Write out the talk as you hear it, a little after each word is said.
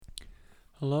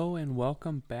Hello and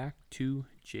welcome back to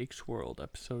Jake's World,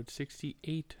 episode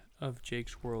 68 of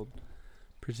Jake's World,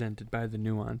 presented by the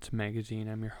Nuance magazine.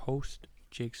 I'm your host,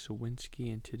 Jake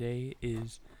Sawinski, and today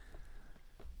is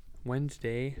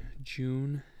Wednesday,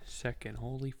 June 2nd.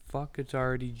 Holy fuck, it's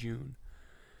already June.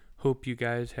 Hope you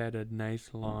guys had a nice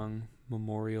long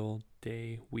Memorial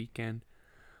Day weekend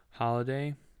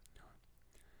holiday.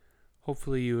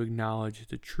 Hopefully you acknowledge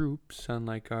the troops,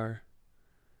 unlike our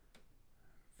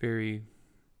very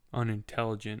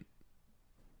unintelligent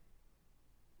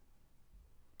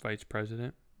vice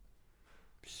president.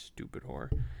 Stupid whore.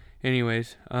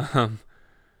 Anyways,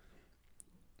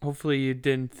 hopefully you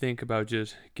didn't think about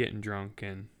just getting drunk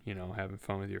and, having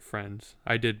fun with your friends.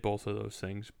 I did both of those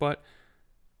things, but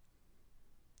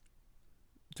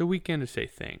it's a weekend to say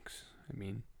thanks. I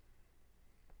mean,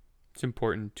 it's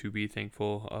important to be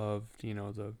thankful of,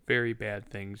 the very bad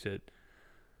things that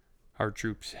our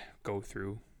troops go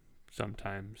through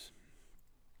sometimes,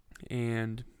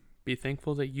 and be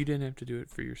thankful that you didn't have to do it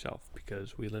for yourself,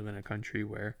 because we live in a country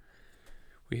where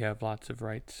we have lots of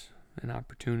rights and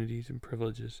opportunities and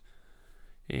privileges,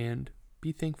 and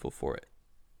be thankful for it.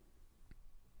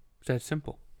 It's that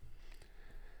simple.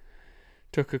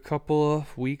 Took a couple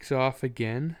of weeks off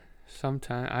again.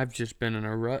 Sometimes I've just been in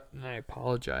a rut, and I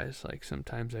apologize.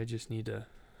 Sometimes I just need to,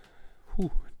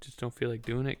 just don't feel like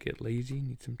doing it, get lazy,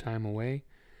 need some time away.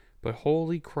 But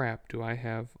holy crap, do I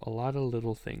have a lot of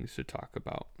little things to talk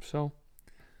about. So,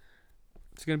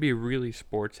 it's going to be a really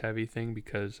sports-heavy thing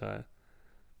because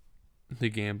the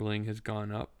gambling has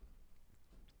gone up.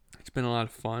 It's been a lot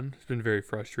of fun. It's been very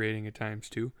frustrating at times,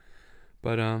 too.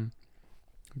 But I'm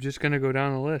just going to go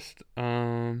down the list.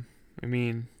 Ton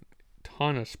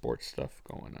of sports stuff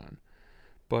going on.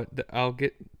 But I'll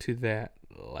get to that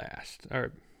last.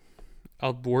 Or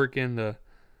I'll work in the...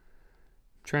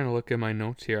 trying to look at my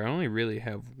notes here. I only really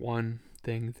have one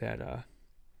thing that I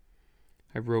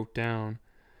wrote down,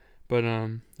 but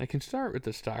I can start with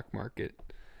the stock market.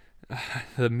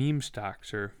 The meme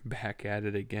stocks are back at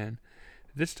it again.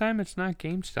 This time it's not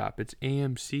GameStop, it's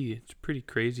AMC. It's pretty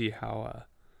crazy how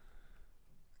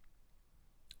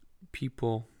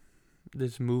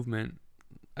this movement,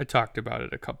 I talked about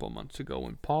it a couple months ago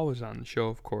when Paul was on the show,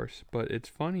 of course, but it's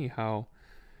funny how,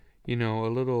 a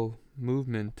little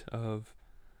movement of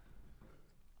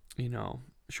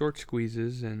short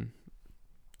squeezes and,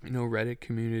 Reddit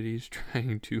communities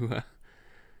trying to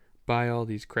buy all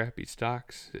these crappy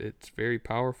stocks. It's very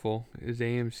powerful. Is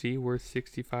AMC worth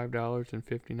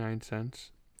 $65.59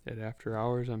 at after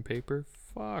hours on paper?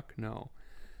 Fuck no.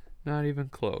 Not even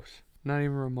close. Not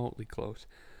even remotely close.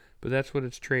 But that's what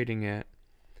it's trading at.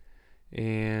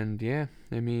 And yeah,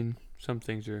 some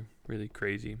things are really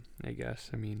crazy, I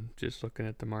guess. Just looking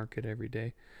at the market every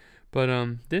day. But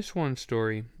this one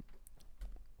story,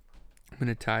 I'm going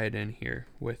to tie it in here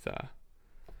with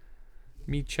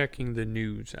me checking the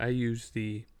news. I use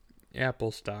the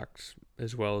Apple stocks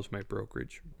as well as my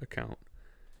brokerage account,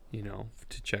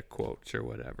 to check quotes or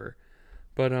whatever.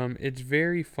 But it's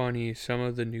very funny, some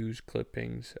of the news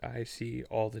clippings I see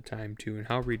all the time too, and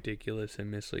how ridiculous and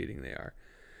misleading they are.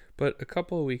 But a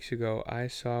couple of weeks ago, I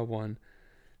saw one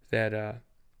that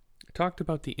talked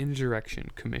about the Insurrection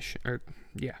Commission,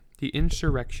 the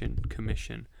Insurrection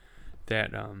Commission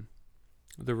that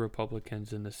the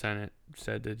Republicans in the Senate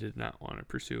said they did not want to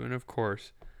pursue. And of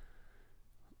course,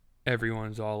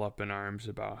 everyone's all up in arms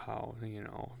about how,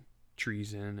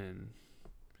 treason and,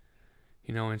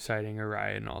 inciting a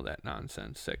riot and all that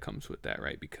nonsense that comes with that,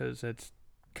 right? Because that's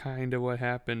kind of what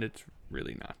happened. It's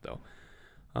really not, though,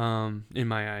 in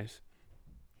my eyes.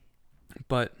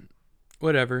 But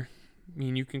whatever.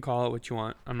 You can call it what you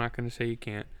want. I'm not going to say you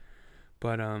can't.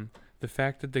 But the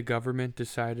fact that the government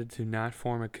decided to not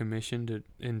form a commission to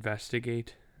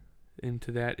investigate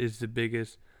into that is the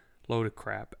biggest load of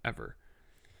crap ever.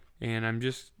 And I'm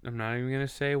not even going to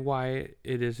say why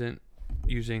it isn't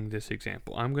using this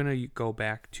example. I'm going to go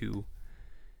back to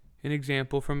an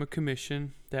example from a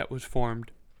commission that was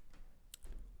formed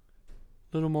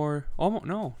almost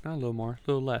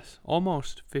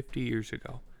 50 years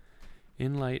ago.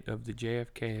 In light of the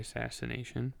JFK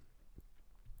assassination,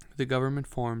 the government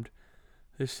formed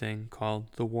this thing called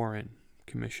the Warren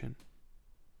Commission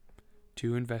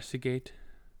to investigate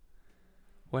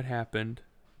what happened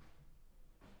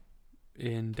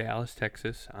in Dallas,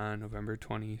 Texas on November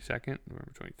 22nd,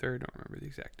 November 23rd, I don't remember the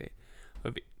exact date,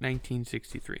 of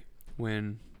 1963,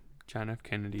 when John F.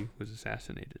 Kennedy was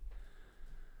assassinated.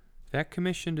 That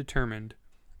commission determined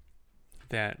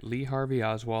that Lee Harvey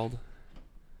Oswald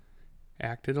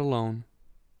acted alone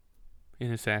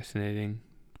in assassinating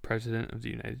the President of the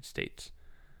United States,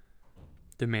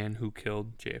 the man who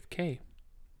killed JFK.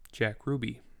 Jack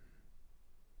Ruby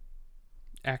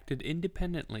acted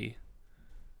independently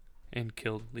and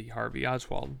killed Lee Harvey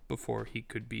Oswald before he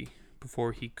could be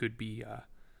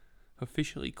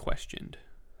officially questioned.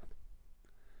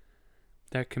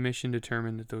 That commission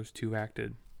determined that those two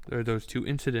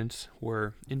incidents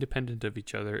were independent of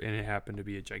each other, and it happened to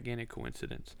be a gigantic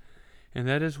coincidence. And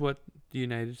that is what the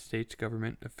United States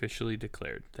government officially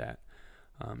declared, that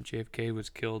JFK was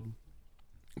killed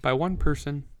by one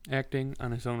person acting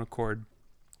on his own accord.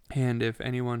 And if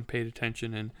anyone paid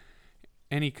attention in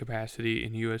any capacity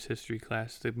in U.S. history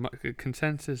class, the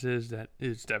consensus is that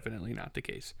is definitely not the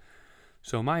case.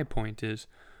 So my point is,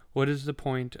 what is the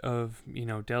point of,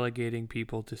 delegating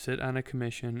people to sit on a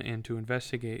commission and to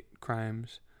investigate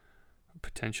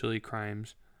potentially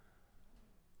crimes,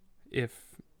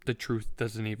 if the truth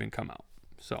doesn't even come out?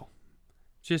 So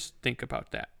just think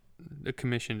about that. The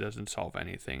commission doesn't solve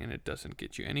anything, and it doesn't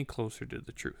get you any closer to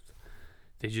the truth.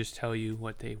 They just tell you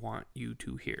what they want you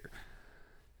to hear.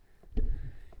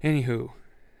 Anywho,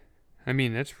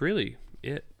 that's really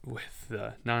it with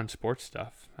the non-sports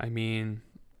stuff. Of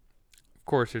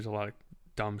course, there's a lot of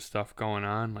dumb stuff going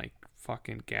on, like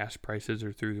fucking gas prices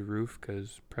are through the roof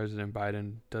because President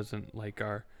Biden doesn't like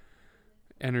our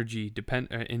energy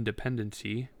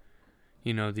independency.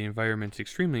 The environment's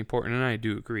extremely important, and I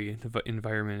do agree, the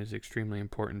environment is extremely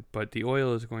important, but the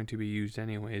oil is going to be used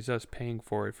anyways. Us paying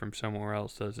for it from somewhere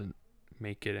else doesn't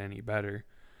make it any better.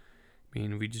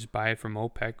 We just buy it from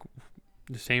OPEC,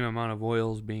 the same amount of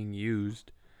oil is being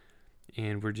used,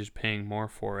 and we're just paying more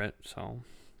for it, so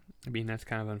that's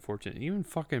kind of unfortunate. Even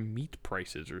fucking meat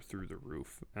prices are through the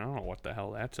roof. I don't know what the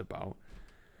hell that's about.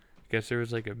 I guess there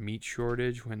was like a meat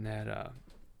shortage when that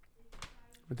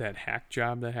hack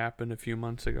job that happened a few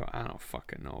months ago. I don't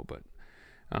fucking know, but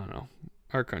I don't know.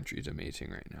 Our country's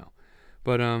amazing right now.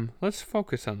 But let's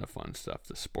focus on the fun stuff,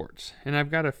 the sports. And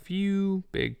I've got a few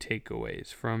big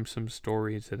takeaways from some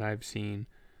stories that I've seen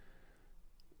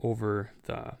over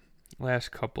the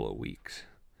last couple of weeks.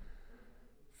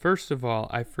 First of all,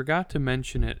 I forgot to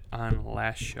mention it on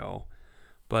last show,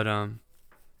 but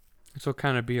this will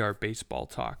kind of be our baseball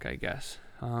talk, I guess.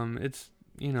 It's,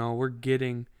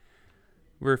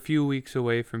 we're a few weeks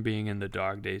away from being in the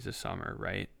dog days of summer,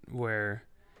 right? Where,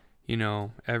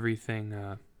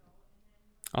 everything,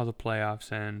 all the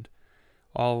playoffs end.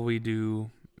 All we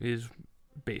do is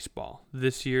baseball.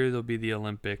 This year there'll be the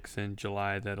Olympics in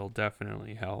July. That'll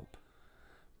definitely help.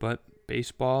 But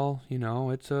baseball,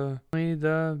 it's only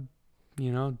the,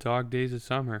 dog days of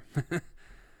summer.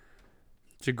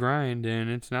 It's a grind, and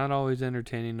it's not always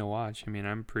entertaining to watch.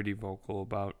 I'm pretty vocal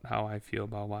about how I feel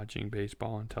about watching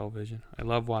baseball on television. I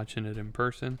love watching it in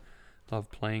person,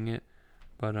 love playing it,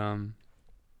 but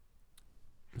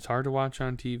it's hard to watch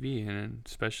on TV, and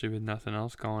especially with nothing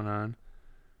else going on.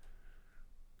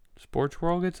 Sports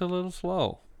world gets a little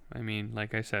slow.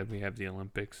 Like I said, we have the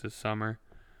Olympics this summer,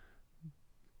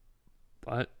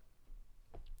 but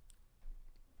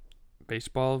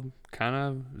baseball kind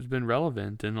of has been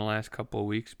relevant in the last couple of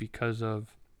weeks because of,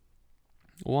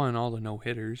 one, all the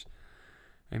no-hitters.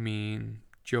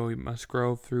 Joey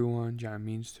Musgrove threw one, John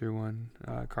Means threw one,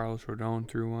 Carlos Rodon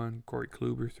threw one, Corey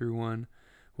Kluber threw one,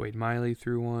 Wade Miley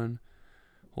threw one.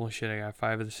 Holy shit, I got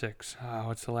 5 of the 6.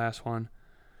 What's the last one?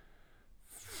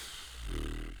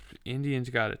 Indians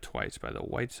got it twice by the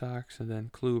White Sox, and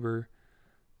then Kluber.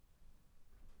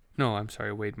 No, I'm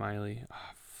sorry, Wade Miley.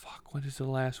 What is the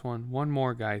last one? One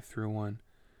more guy threw one.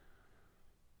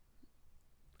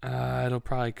 It'll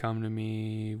probably come to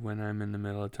me when I'm in the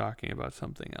middle of talking about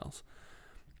something else.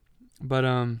 But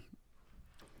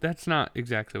that's not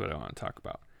exactly what I want to talk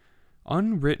about.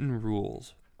 Unwritten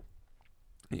rules.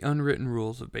 The unwritten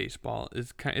rules of baseball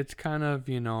it's kind of,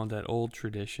 that old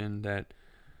tradition that,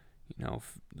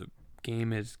 the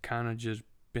game has kind of just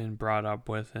been brought up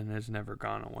with and has never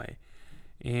gone away.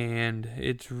 And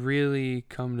it's really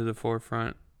come to the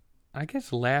forefront, I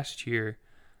guess, last year.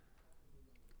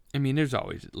 There's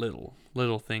always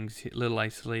little things, little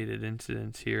isolated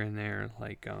incidents here and there.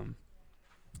 Like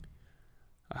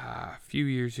a few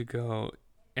years ago,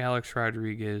 Alex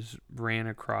Rodriguez ran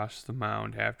across the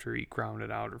mound after he grounded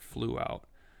out or flew out.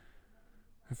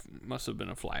 It must have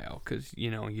been a fly out because,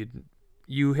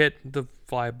 you hit the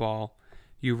fly ball,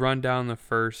 you run down the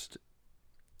first,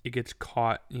 it gets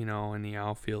caught, in the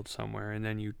outfield somewhere, and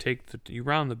then you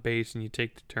round the base and you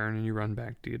take the turn and you run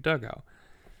back to your dugout.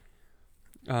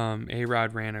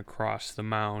 A-Rod ran across the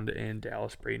mound and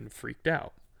Dallas Braden freaked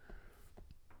out.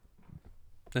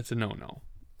 That's a no-no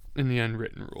in the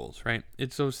unwritten rules, right?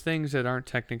 It's those things that aren't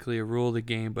technically a rule of the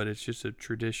game, but it's just a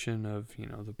tradition of,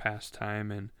 the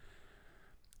pastime, and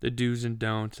the do's and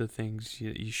don'ts, the things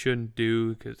you shouldn't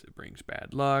do because it brings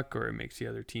bad luck or it makes the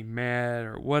other team mad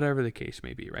or whatever the case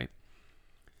may be, right?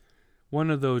 One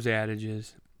of those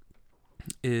adages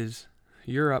is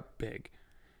you're up big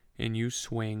and you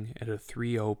swing at a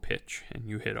 3-0 pitch and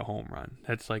you hit a home run.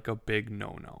 That's like a big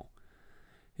no-no.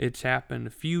 It's happened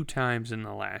a few times in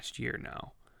the last year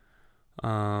now.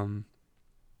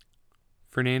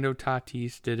 Fernando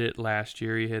Tatis did it last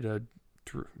year. He hit a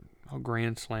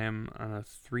grand slam on a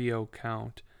 3-0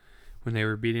 count when they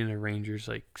were beating the Rangers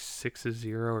like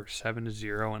 6-0 or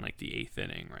 7-0 in like the 8th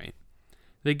inning, right?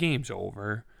 The game's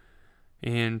over,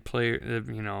 and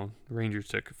the Rangers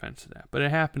took offense to that. But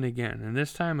it happened again, and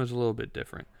this time it was a little bit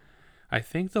different. I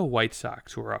think the White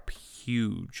Sox were up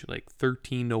huge, like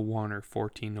 13-1 or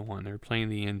 14-1. They were playing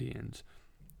the Indians,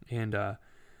 and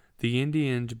the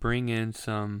Indians bring in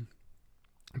some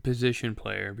position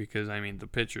player because, the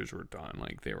pitchers were done.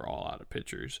 Like, they were all out of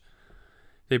pitchers.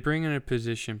 They bring in a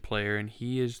position player, and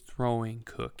he is throwing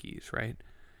cookies, right?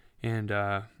 And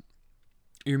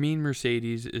Yermin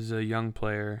Mercedes is a young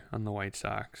player on the White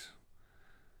Sox.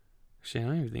 Actually, I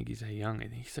don't even think he's that young. I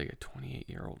think he's like a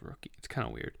 28-year-old rookie. It's kind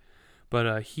of weird.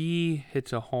 But he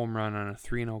hits a home run on a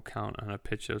 3-0 count on a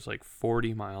pitch that was like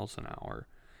 40 miles an hour.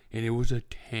 And it was a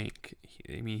tank.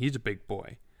 He's a big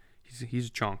boy. He's a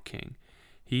chunk king.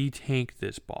 He tanked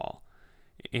this ball,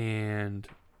 and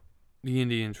the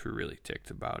Indians were really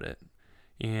ticked about it.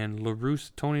 And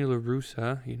Tony La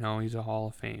Russa, he's a Hall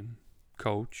of Fame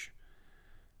coach,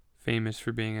 famous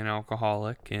for being an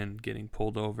alcoholic and getting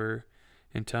pulled over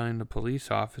and telling the police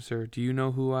officer, "Do you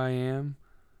know who I am?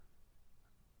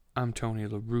 I'm Tony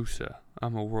La Russa.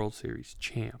 I'm a World Series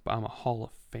champ. I'm a Hall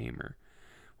of Famer."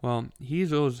 Well,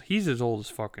 he's as old as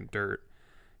fucking dirt,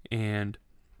 and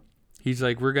he's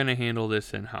like, "We're going to handle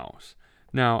this in-house."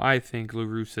 Now, I think La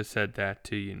Russa said that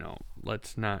to,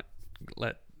 let's not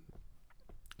let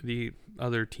the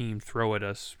other team throw at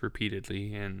us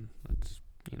repeatedly, and let's,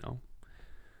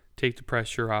 take the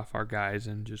pressure off our guys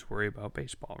and just worry about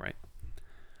baseball, right?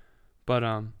 But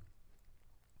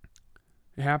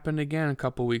it happened again a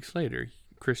couple weeks later.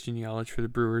 Christian Yelich for the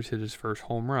Brewers hit his first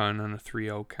home run on a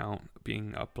 3-0 count,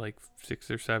 being up like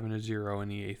 6 or 7-0 in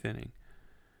the 8th inning.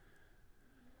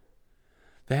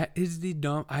 That is the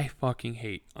dumb... I fucking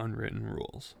hate unwritten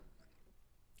rules.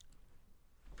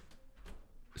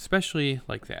 Especially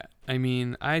like that.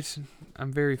 I'm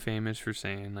very famous for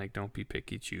saying, like, don't be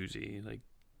picky, choosy. Like,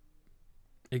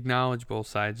 acknowledge both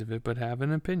sides of it, but have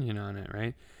an opinion on it,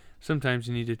 right? Sometimes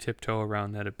you need to tiptoe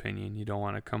around that opinion. You don't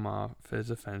want to come off as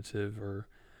offensive or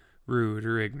rude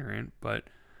or ignorant, but,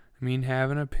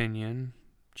 have an opinion,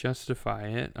 justify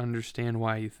it, understand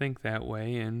why you think that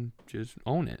way, and just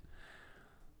own it.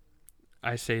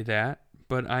 I say that,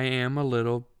 but I am a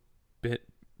little bit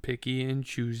picky and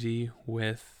choosy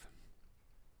with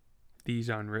these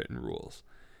unwritten rules.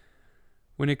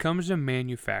 When it comes to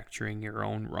manufacturing your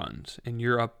own runs and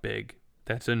you're up big,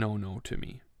 that's a no-no to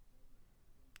me.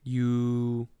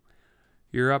 You're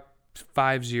up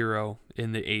 5-0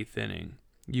 in the 8th inning.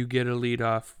 You get a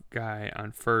leadoff guy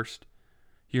on first.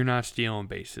 You're not stealing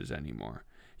bases anymore.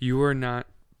 You are not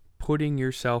putting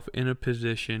yourself in a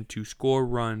position to score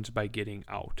runs by getting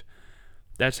out.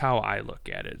 That's how I look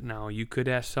at it. Now, you could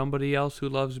ask somebody else who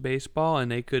loves baseball,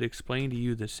 and they could explain to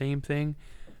you the same thing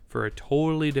for a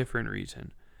totally different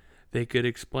reason. They could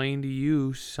explain to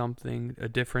you a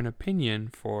different opinion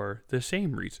for the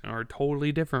same reason, or a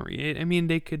totally different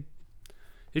reason.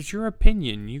 It's your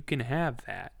opinion. You can have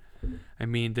that.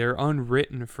 They're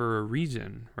unwritten for a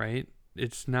reason, right?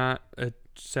 It's not a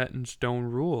set in stone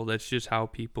rule. That's just how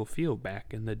people feel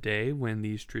back in the day when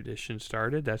these traditions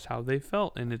started. That's how they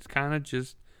felt. And it's kind of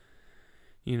just,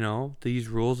 these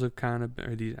rules have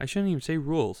I shouldn't even say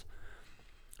rules.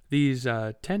 These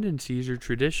tendencies or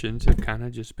traditions have kind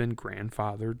of just been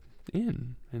grandfathered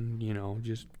in and,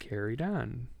 just carried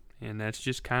on. And that's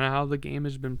just kind of how the game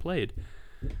has been played.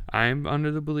 I'm under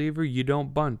the believer you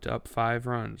don't bunt up 5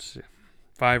 runs.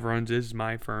 5 runs is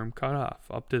my firm cutoff.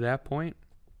 Up to that point,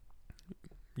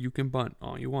 you can bunt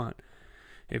all you want.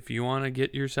 If you want to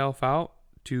get yourself out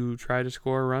to try to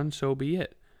score a run, so be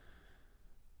it.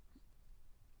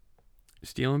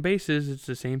 Stealing bases, it's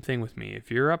the same thing with me. If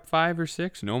you're up 5 or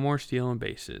 6, no more stealing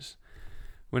bases.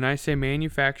 When I say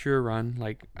manufacture a run,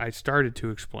 like I started to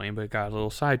explain but got a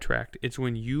little sidetracked, it's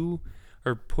when you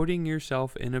are putting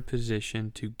yourself in a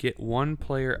position to get one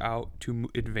player out to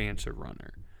advance a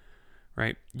runner,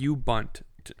 right? You bunt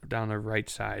down the right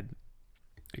side.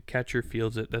 A catcher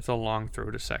fields it. That's a long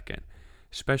throw to second,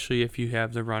 especially if you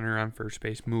have the runner on first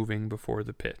base moving before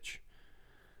the pitch.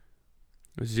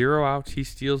 0 outs, he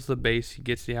steals the base. He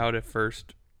gets the out at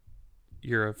first.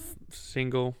 you're a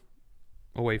single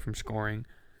away from scoring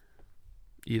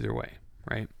either way,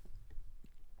 right?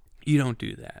 You don't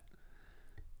do that.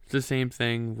 It's the same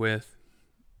thing with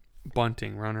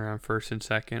bunting, runner on first and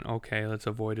second. Okay, let's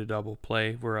avoid a double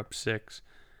play. We're up 6.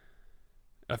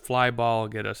 A fly ball will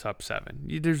get us up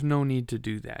 7. There's no need to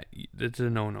do that. It's a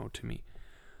no-no to me.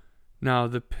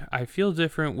 Now, I feel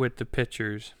different with the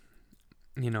pitchers,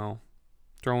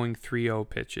 throwing 3-0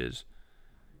 pitches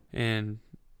and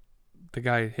the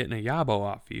guy hitting a yabo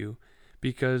off you,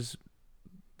 because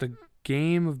the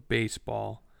game of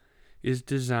baseball is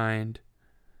designed,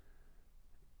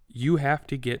 you have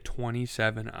to get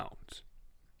 27 outs.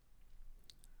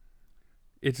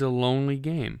 It's a lonely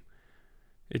game.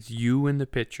 It's you and the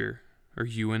pitcher, or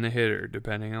you and the hitter,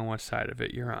 depending on what side of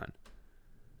it you're on.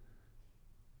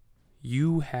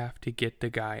 You have to get the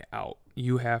guy out.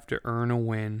 You have to earn a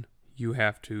win. You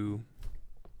have to...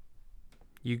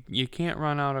 You can't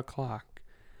run out of clock.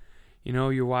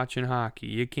 You're watching hockey.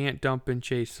 You can't dump and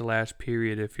chase the last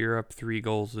period if you're up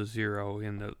 3-0,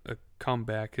 and a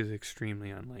comeback is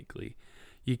extremely unlikely.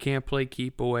 You can't play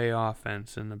keep away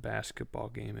offense in the basketball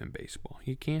game and baseball.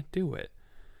 You can't do it.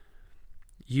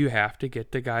 You have to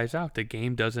get the guys out. The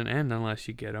game doesn't end unless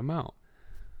you get them out.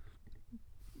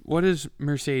 What is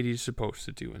Mercedes supposed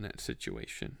to do in that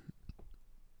situation?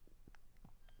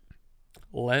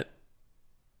 Let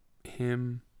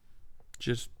him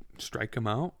just strike him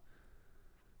out?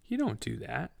 You don't do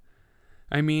that.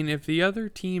 I mean, if the other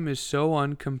team is so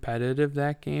uncompetitive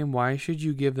that game, why should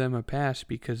you give them a pass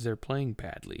because they're playing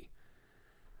badly?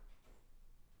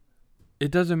 It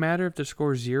doesn't matter if the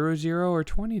score is 0-0 or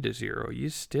 20-0. You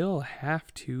still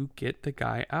have to get the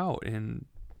guy out, and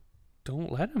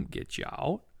don't let him get you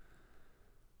out.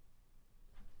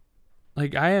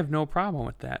 I have no problem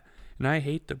with that. And I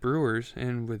hate the Brewers,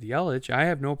 and with Yelich, I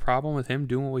have no problem with him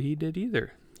doing what he did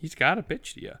either. He's got to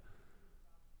pitch to you.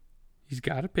 He's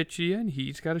got to pitch to you, and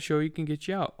he's got to show he can get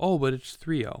you out. Oh, but it's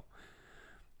 3-0.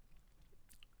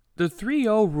 The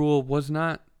 3-0 rule was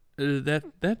not...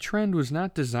 that trend was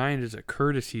not designed as a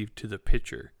courtesy to the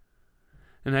pitcher.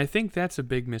 And I think that's a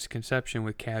big misconception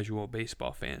with casual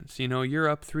baseball fans. You're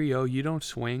up 3-0, you don't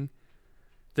swing.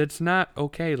 That's not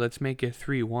okay, let's make it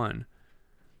 3-1.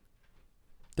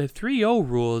 The 3-0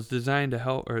 rule is designed to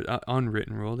help, or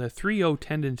unwritten rule, the 3-0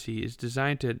 tendency is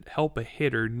designed to help a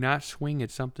hitter not swing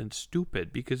at something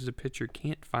stupid because the pitcher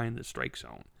can't find the strike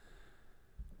zone.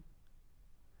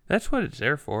 That's what it's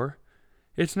there for.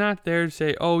 It's not there to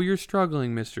say, oh, you're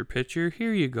struggling, Mr. Pitcher.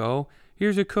 Here you go.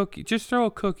 Here's a cookie. Just throw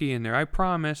a cookie in there. I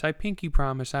pinky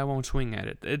promise I won't swing at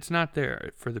it. It's not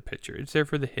there for the pitcher. It's there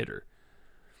for the hitter.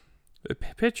 The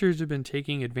pitchers have been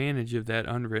taking advantage of that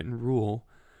unwritten rule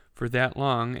for that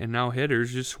long, and now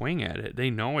hitters just swing at it. They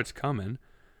know it's coming.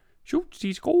 Shoots,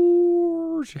 he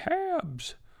scores.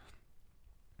 Habs.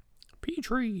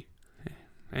 Petrie.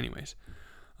 Anyways.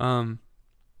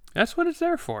 That's what it's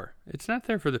there for. It's not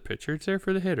there for the pitcher. It's there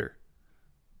for the hitter.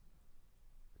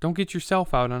 Don't get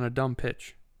yourself out on a dumb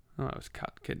pitch. Oh, that was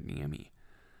Kotkaniemi.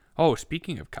 Oh,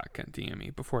 speaking of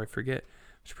Kotkaniemi, before I forget, it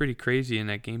was pretty crazy in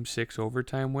that Game 6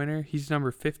 overtime winner. He's number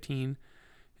 15,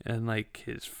 and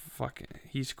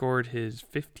he scored his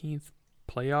 15th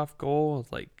playoff goal,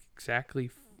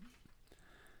 exactly.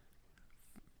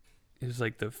 It was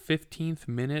the 15th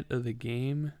minute of the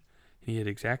game. He had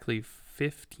exactly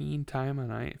 15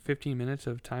 minutes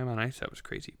of time on ice. That was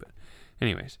crazy, but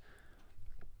anyways,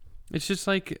 it's just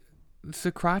it's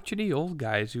the crotchety old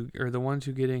guys who are the ones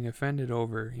who getting offended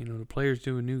over, the players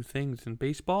doing new things. And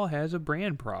baseball has a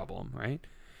brand problem, right?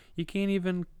 You can't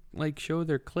even show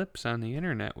their clips on the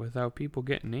internet without people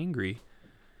getting angry.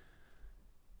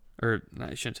 Or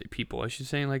I shouldn't say people. I should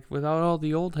say without all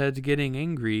the old heads getting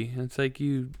angry. It's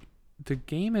the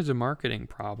game is a marketing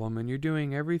problem, and you're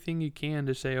doing everything you can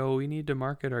to say, oh, we need to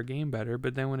market our game better,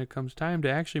 but then when it comes time to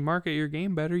actually market your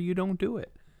game better, you don't do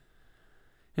it.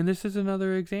 And this is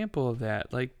another example of that.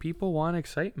 People want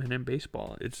excitement in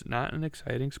baseball. It's not an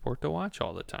exciting sport to watch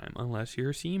all the time, unless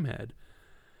you're a seamhead.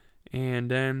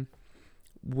 And then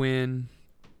when,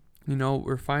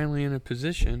 we're finally in a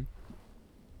position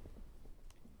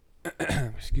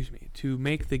excuse me, to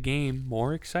make the game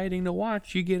more exciting to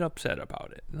watch, you get upset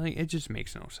about it. It just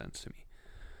makes no sense to me.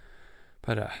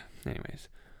 But anyways,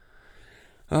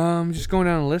 just going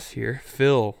down the list here.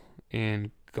 Phil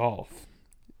in golf.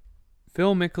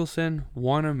 Phil Mickelson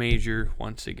won a major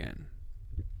once again.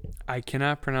 I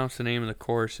cannot pronounce the name of the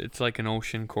course. It's like an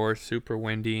ocean course, super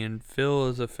windy, and Phil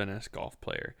is a finesse golf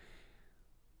player.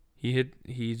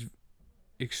 He's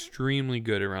extremely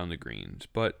good around the greens,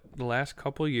 but the last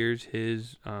couple of years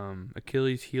his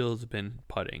Achilles heel has been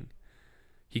putting.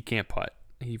 He can't putt.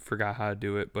 he forgot how to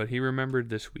do it, but he remembered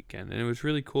this weekend. And it was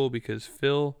really cool because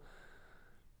Phil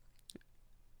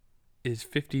is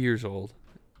 50 years old.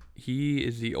 He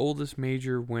is the oldest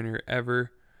major winner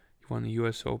ever. He won the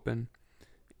U.S. Open.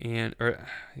 Or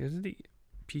is it the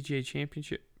PGA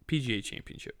Championship? PGA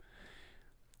Championship.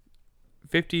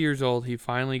 50 years old. He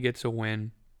finally gets a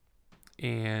win.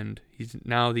 And he's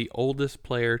now the oldest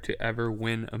player to ever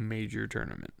win a major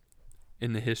tournament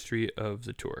in the history of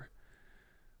the tour,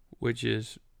 which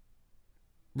is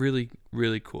really,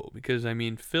 really cool because, I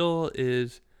mean,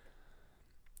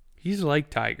 he's like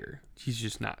Tiger. He's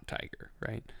just not Tiger,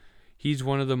 right? He's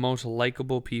one of the most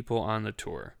likable people on the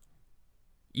tour,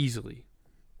 easily.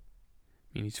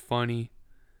 I mean, he's funny.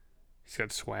 He's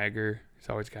got swagger. He's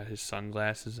always got his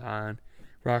sunglasses on.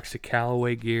 Rocks the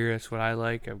Callaway gear. That's what I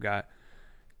like. I've got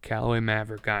Callaway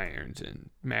Maverick irons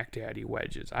and Mac Daddy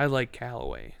wedges. I like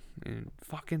Callaway. And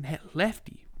fucking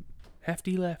lefty.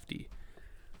 Hefty lefty.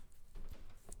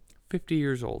 50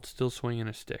 years old, still swinging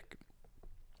a stick.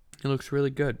 It looks really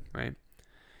good, right?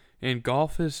 And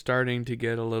golf is starting to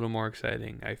get a little more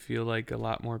exciting. I feel like a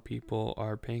lot more people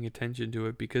are paying attention to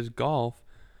it because golf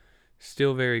is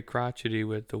still very crotchety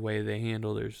with the way they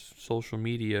handle their social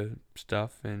media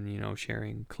stuff and,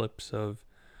 sharing clips of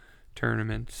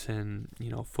tournaments and,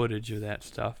 footage of that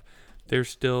stuff. They're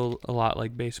still a lot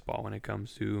like baseball when it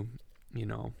comes to,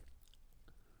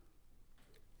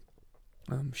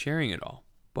 sharing it all.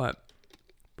 But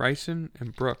Bryson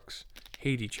and Brooks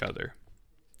hate each other.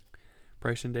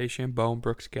 Bryson DeChambeau and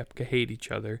Brooks Koepka hate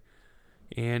each other.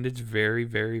 And it's very,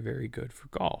 very, very good for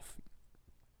golf.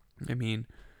 I mean,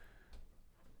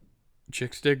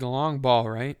 chicks dig the long ball,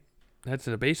 right? That's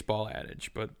a baseball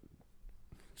adage, but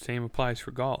same applies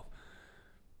for golf.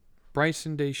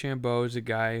 Bryson DeChambeau is a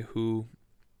guy who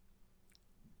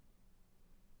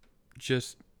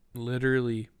just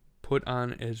literally put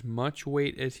on as much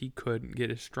weight as he could and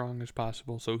get as strong as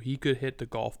possible so he could hit the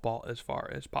golf ball as far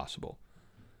as possible.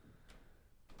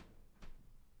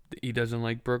 He doesn't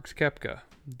like Brooks Koepka.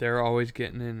 They're always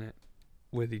getting in it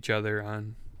with each other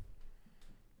on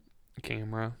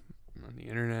camera, on the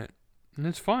internet. And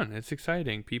it's fun. It's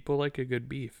exciting. People like a good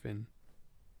beef, and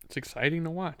it's exciting to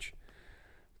watch.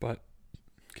 But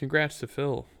congrats to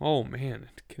Phil. Oh, man.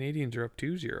 The Canadians are up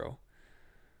 2-0.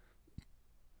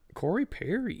 Corey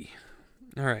Perry.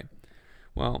 All right.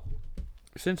 Well,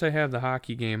 since I have the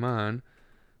hockey game on,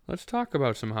 let's talk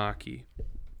about some hockey.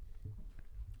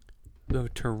 The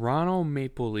Toronto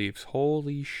Maple Leafs,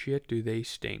 holy shit, do they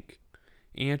stink.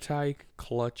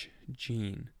 Anti-clutch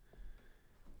gene.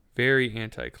 Very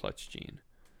anti-clutch gene.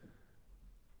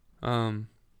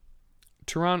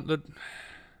 Toronto,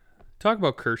 talk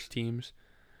about cursed teams.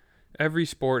 Every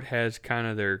sport has kind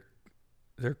of their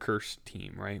cursed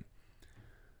team, right?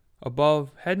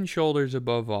 Head and shoulders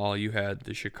above all, you had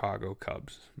the Chicago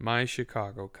Cubs. My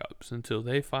Chicago Cubs, until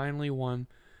they finally won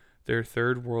their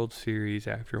third World Series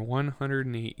after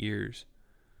 108 years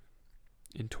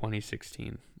in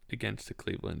 2016 against the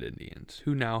Cleveland Indians,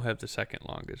 who now have the second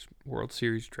longest World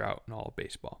Series drought in all of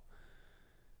baseball.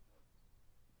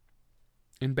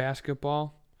 In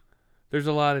basketball, there's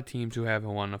a lot of teams who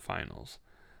haven't won the finals.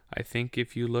 I think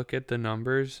if you look at the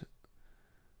numbers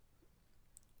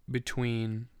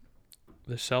between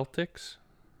the Celtics,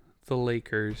 the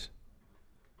Lakers,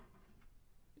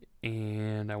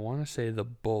 and I want to say the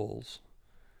Bulls,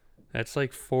 that's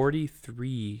like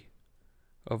 43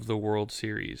 of the World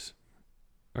Series.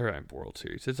 World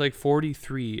Series. It's like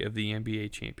 43 of the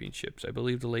NBA championships. I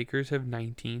believe the Lakers have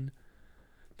 19.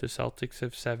 The Celtics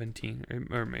have 17,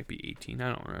 or maybe 18. I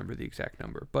don't remember the exact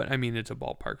number, but I mean, it's a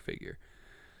ballpark figure.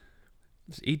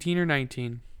 It's 18 or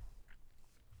 19.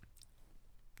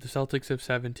 The Celtics have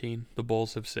 17. The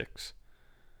Bulls have 6.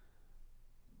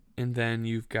 And then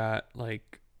you've got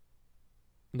like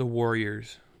the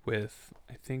Warriors with,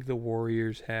 I think the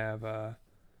Warriors have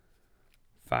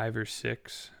 5 or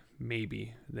 6,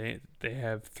 maybe. They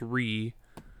have 3,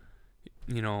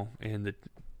 in the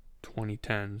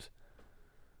 2010s.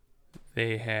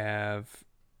 They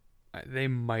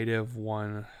might have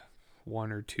won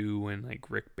 1 or 2 when like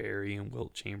Rick Barry and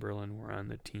Wilt Chamberlain were on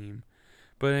the team.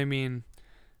 But I mean,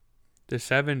 the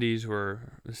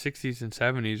 60s and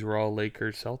 70s were all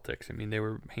Lakers Celtics. I mean, they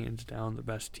were hands down the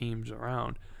best teams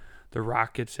around. The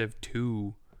Rockets have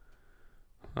 2.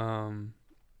 I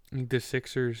think the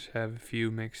Sixers have a few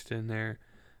mixed in there.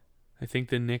 I think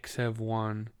the Knicks have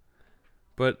 1.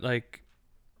 But like,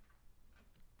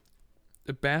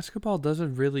 the basketball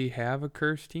doesn't really have a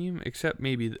cursed team, except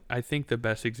maybe I think the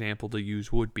best example to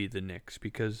use would be the Knicks,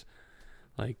 because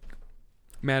like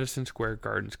Madison Square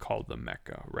Garden's called the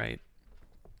Mecca, right?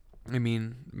 I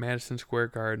mean, Madison Square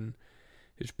Garden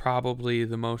is probably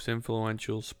the most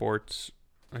influential sports.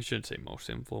 I shouldn't say most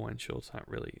influential. It's not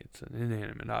really. It's an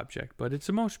inanimate object, but it's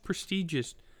the most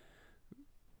prestigious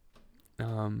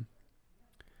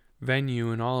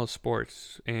venue in all of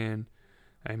sports. And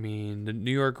I mean, the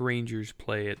New York Rangers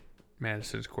play at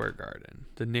Madison Square Garden.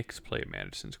 The Knicks play at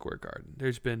Madison Square Garden.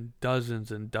 There's been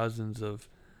dozens and dozens of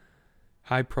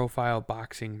high-profile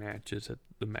boxing matches at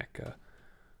the Mecca.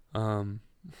 I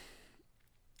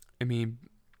mean,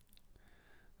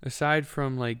 aside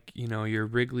from like, your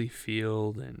Wrigley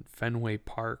Field and Fenway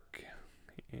Park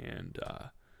and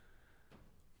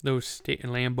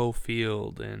Lambeau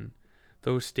Field and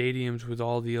those stadiums with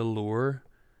all the allure,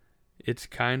 it's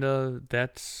kind of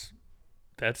that's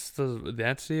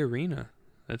the arena.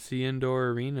 That's the indoor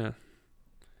arena.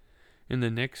 And the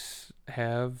Knicks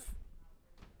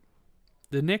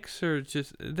are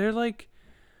just, they're like,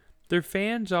 their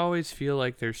fans always feel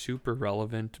like they're super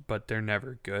relevant, but they're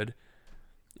never good.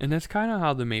 And that's kind of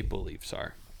how the Maple Leafs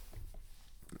are.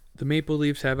 The Maple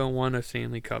Leafs haven't won a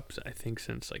Stanley Cup, I think,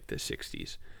 since like the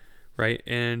 60s, right?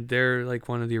 And they're like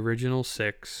one of the original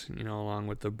six, along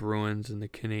with the Bruins and the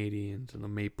Canadiens and the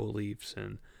Maple Leafs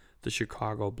and the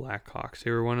Chicago Blackhawks.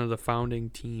 They were one of the founding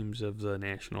teams of the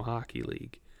National Hockey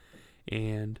League.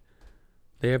 And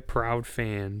they have proud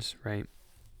fans, right?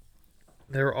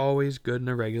 They're always good in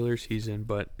the regular season,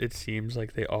 but it seems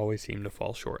like they always seem to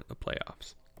fall short in the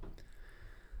playoffs.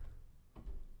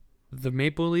 The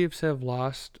Maple Leafs have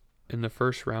lost in the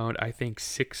first round, I think,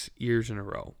 6 years in a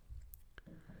row.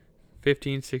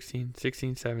 15, 16,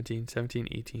 16, 17, 17,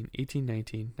 18, 18,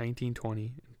 19, 19,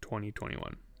 20, and 20,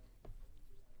 21.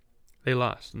 They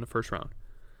lost in the first round.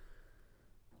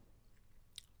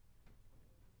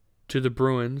 To the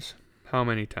Bruins, how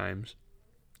many times?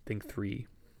 I think 3.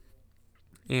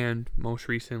 And most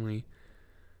recently,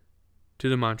 to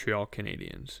the Montreal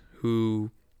Canadiens,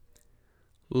 who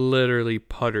literally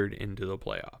puttered into the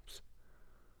playoffs.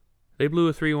 They blew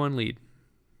a 3-1 lead.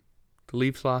 The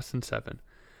Leafs lost in 7.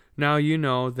 Now you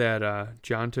know that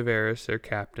John Tavares, their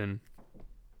captain,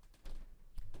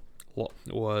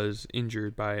 was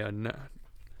injured by a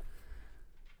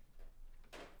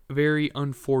very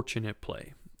unfortunate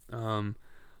play.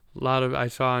 I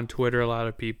saw on Twitter a lot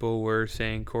of people were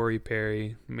saying Corey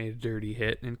Perry made a dirty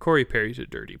hit, and Corey Perry's a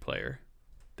dirty player.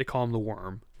 They call him the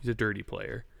Worm. He's a dirty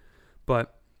player.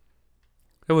 But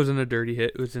it wasn't a dirty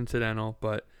hit. It was incidental,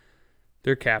 but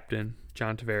their captain,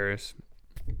 John Tavares,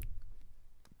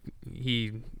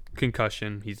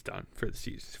 concussion, he's done for the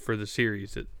season, for the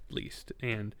series at least.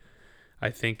 And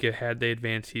I think had they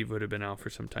advanced, he would have been out for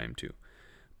some time too.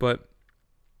 But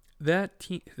that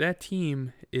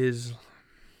team is,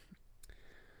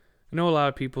 I know a lot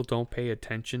of people don't pay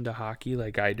attention to hockey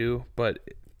like I do, but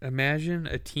imagine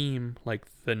a team like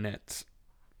the Nets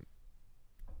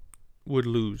would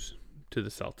lose to the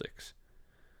Celtics.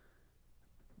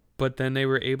 But then they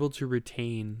were able to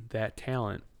retain that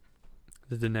talent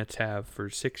that the Nets have for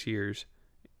 6 years,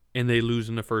 and they lose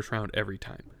in the first round every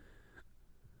time.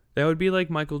 That would be like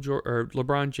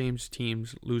LeBron James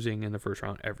teams losing in the first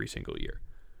round every single year,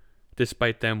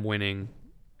 despite them winning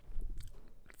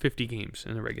 50 games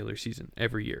in the regular season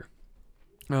every year.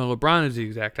 Now, LeBron is the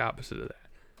exact opposite of that.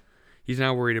 He's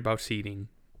not worried about seeding.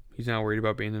 He's not worried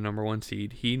about being the number 1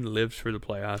 seed. He lives for the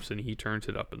playoffs, and he turns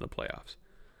it up in the playoffs.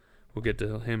 We'll get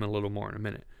to him a little more in a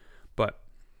minute. But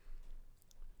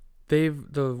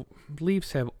the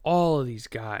Leafs have all of these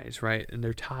guys, right? And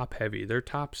they're top heavy. Their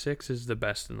top 6 is the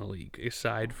best in the league,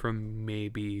 aside from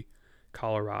maybe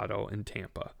Colorado and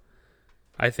Tampa.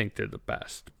 I think they're the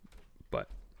best. But,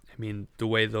 I mean, the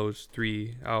way those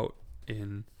 3 out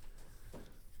in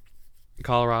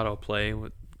Colorado play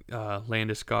with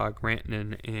Landeskog,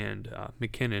 Rantanen, and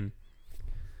McKinnon.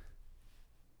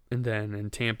 And then in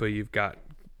Tampa, you've got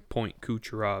Point,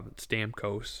 Kucherov, and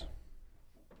Stamkos.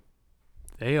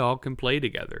 They all can play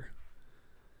together.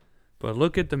 But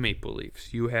look at the Maple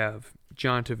Leafs. You have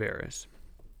John Tavares,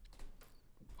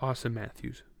 Austin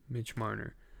Matthews, Mitch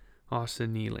Marner,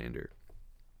 Austin Nylander.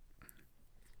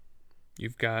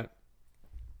 You've got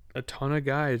a ton of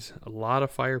guys, a lot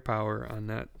of firepower on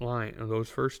that line, on those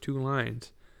first 2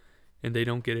 lines, and they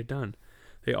don't get it done.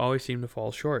 They always seem to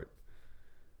fall short.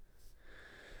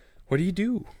 What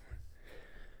do?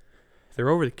 They're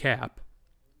over the cap.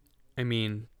 I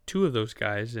mean, 2 of those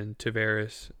guys, and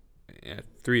Tavares,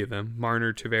 3 of them,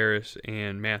 Marner, Tavares,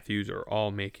 and Matthews, are all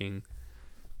making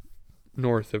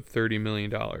north of $30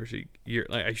 million a year.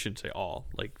 I shouldn't say all.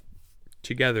 Like,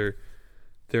 together,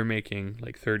 they're making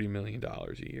like $30 million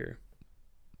a year.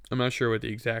 I'm not sure what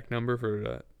the exact number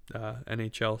for the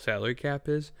NHL salary cap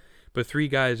is, but 3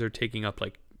 guys are taking up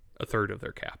like a third of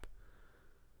their cap.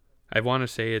 I want to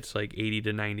say it's like $80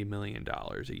 to $90 million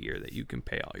a year that you can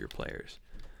pay all your players.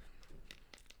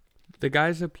 The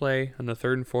guys that play on the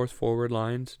third and fourth forward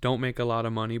lines don't make a lot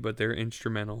of money, but they're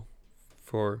instrumental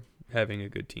for having a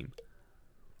good team.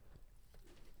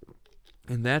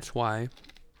 And that's why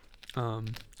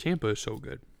Tampa is so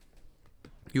good.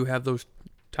 You have those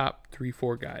top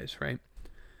 3-4 guys, right?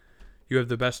 You have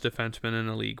the best defenseman in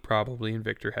the league, probably, in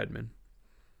Victor Hedman.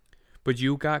 But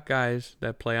you got guys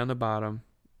that play on the bottom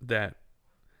that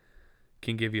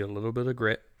can give you a little bit of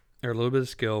grit, or a little bit of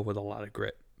skill with a lot of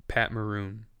grit. Pat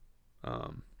Maroon,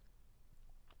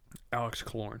 Alex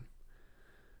Killorn.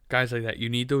 Guys like that. You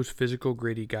need those physical,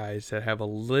 gritty guys that have a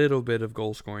little bit of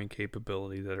goal-scoring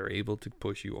capability that are able to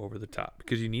push you over the top.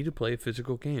 Because you need to play a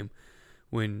physical game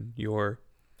when your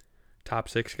top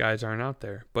 6 guys aren't out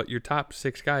there. But your top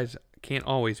 6 guys can't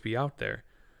always be out there.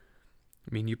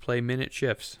 I mean, you play minute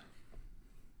shifts.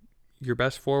 Your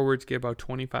best forwards get about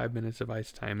 25 minutes of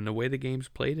ice time. And the way the game's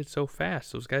played, it's so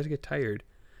fast. Those guys get tired.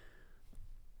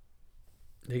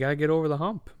 They got to get over the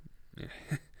hump.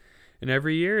 And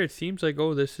every year it seems like,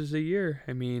 oh, this is the year.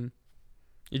 I mean,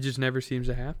 it just never seems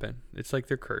to happen. It's like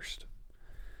they're cursed.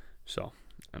 So,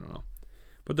 I don't know.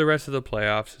 But the rest of the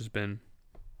playoffs has been,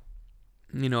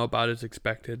 about as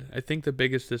expected. I think the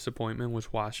biggest disappointment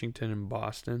was Washington and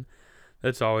Boston.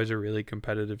 That's always a really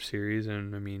competitive series.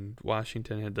 And, I mean,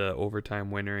 Washington had the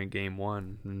overtime winner in Game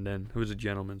 1. And then it was a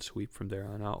gentleman's sweep from there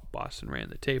on out. Boston ran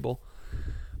the table.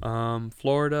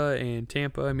 Florida and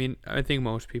Tampa. I mean, I think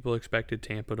most people expected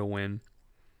Tampa to win.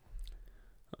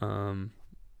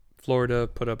 Florida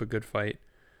put up a good fight.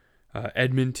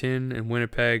 Edmonton and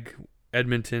Winnipeg.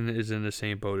 Edmonton is in the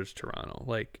same boat as Toronto.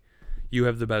 Like, you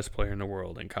have the best player in the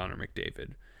world in Connor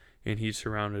McDavid. And he's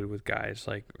surrounded with guys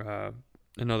like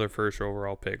another first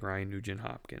overall pick, Ryan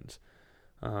Nugent-Hopkins.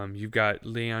 You've got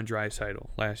Leon Draisaitl,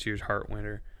 last year's Hart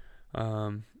winner.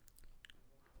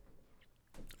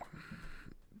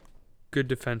 Good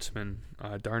defenseman,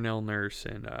 Darnell Nurse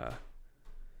and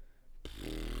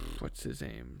what's his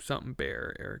name? Something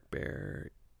Bear, Eric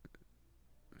Bear,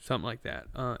 something like that.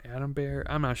 Adam Bear.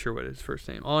 I'm not sure what his first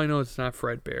name. All I know is it's not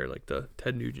Fred Bear, like the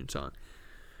Ted Nugent song.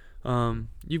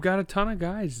 You've got a ton of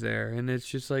guys there, and it's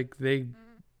just like they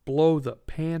blow the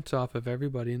pants off of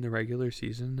everybody in the regular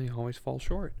season. They always fall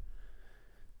short.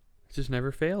 It just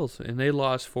never fails, and they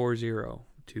lost 4-0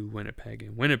 to Winnipeg,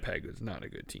 and Winnipeg is not a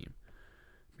good team.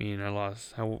 I mean, I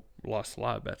lost a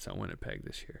lot of bets on Winnipeg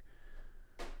this year.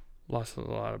 Lost a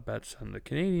lot of bets on the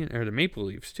Canadian or the Maple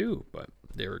Leafs too, but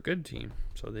they were a good team,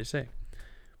 so they say.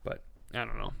 But I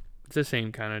don't know. It's the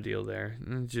same kind of deal there.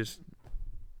 And it's just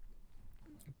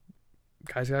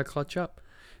guys got to clutch up.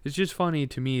 It's just funny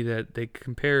to me that they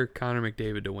compare Connor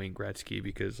McDavid to Wayne Gretzky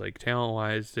because, like,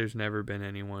 talent-wise, there's never been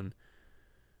anyone.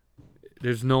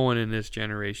 There's no one in this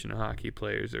generation of hockey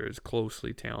players that are as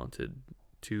closely talented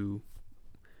to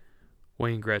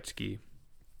Wayne Gretzky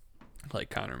like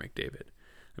Connor McDavid.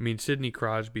 I mean, Sidney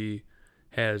Crosby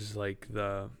has like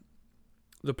the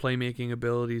playmaking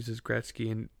abilities as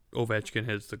Gretzky, and Ovechkin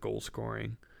has the goal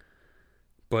scoring.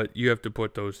 But you have to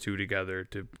put those two together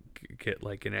to get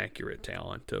like an accurate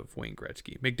talent of Wayne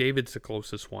Gretzky. McDavid's the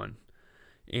closest one.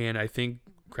 And I think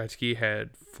Gretzky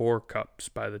had 4 cups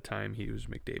by the time he was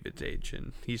McDavid's age,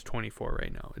 and he's 24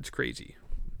 right now. It's crazy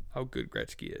how good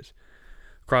Gretzky is.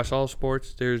 Across all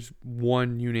sports, there's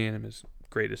one unanimous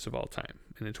greatest of all time,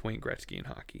 and it's Wayne Gretzky in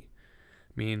hockey.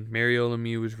 I mean, Mario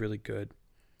Lemieux was really good.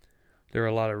 There are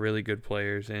a lot of really good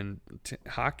players, and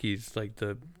hockey's like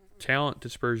the talent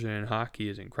dispersion in hockey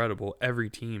is incredible. Every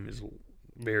team is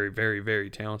very, very, very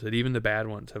talented. Even the bad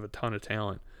ones have a ton of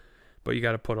talent, but you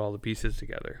got to put all the pieces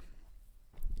together.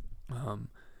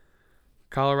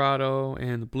 Colorado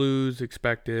and the Blues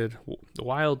expected. The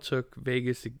Wild took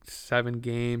Vegas to 7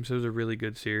 games. It was a really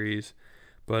good series.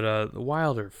 But the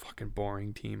Wild are a fucking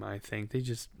boring team, I think. They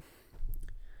just...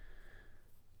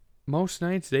 Most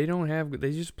nights, they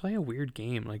just play a weird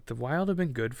game. Like, the Wild have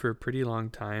been good for a pretty long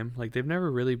time. Like, they've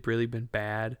never really been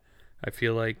bad, I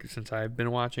feel like, since I've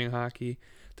been watching hockey.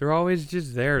 They're always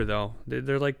just there, though.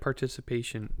 They're like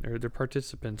they're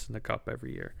participants in the Cup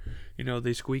every year.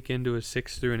 They squeak into a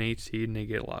 6th through an 8th seed and they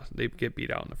get lost. They get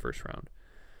beat out in the first round.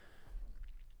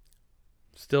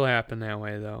 Still happen that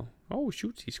way, though. Oh,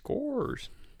 shoots, he scores.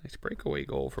 Nice breakaway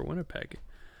goal for Winnipeg.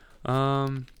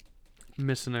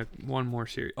 Missing one more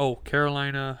series. Oh,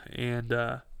 Carolina and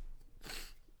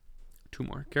 2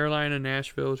 more. Carolina,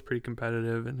 Nashville is pretty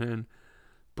competitive, and then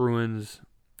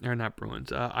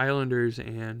Islanders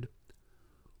and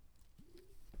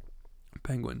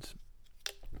Penguins.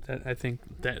 I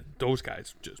think that those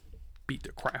guys just beat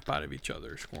the crap out of each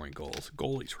other scoring goals.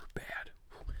 Goalies were bad.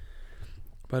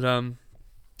 But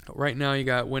right now you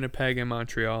got Winnipeg and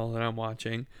Montreal that I'm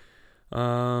watching.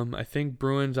 I think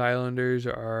Bruins Islanders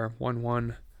are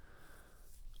 1-1.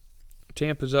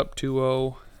 Tampa's up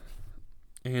 2-0.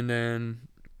 And then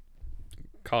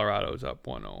Colorado's up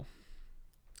 1-0.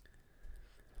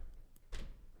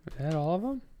 Is that all of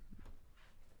them?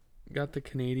 Got the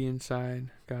Canadian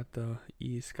side, got the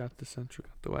East, got the Central,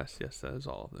 got the West. Yes, that is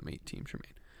all of them. 8 teams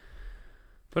remain.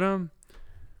 But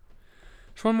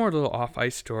there's one more little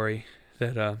off-ice story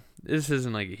that this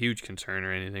isn't like a huge concern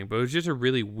or anything, but it was just a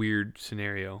really weird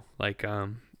scenario. Like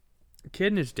a kid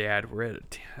and his dad were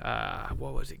at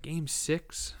what was it, Game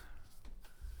 6?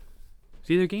 It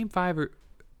was either Game 5 or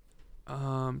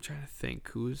I'm trying to think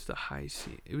who was the high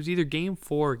seed. It was either Game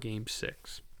 4 or Game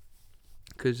 6.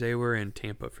 Because they were in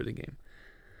Tampa for the game.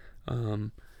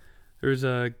 There was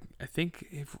I think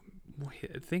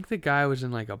the guy was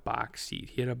in like a box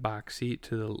seat. He had a box seat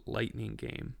to the Lightning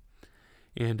game,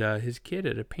 and his kid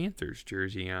had a Panthers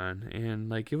jersey on, and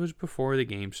like it was before the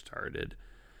game started,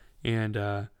 and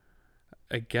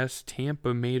I guess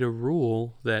Tampa made a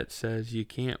rule that says you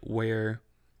can't wear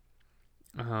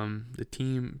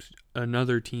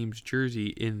another team's jersey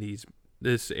in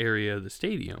this area of the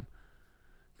stadium.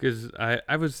 Because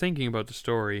I was thinking about the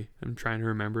story and trying to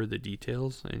remember the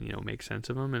details and, make sense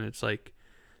of them. And it's like,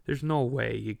 there's no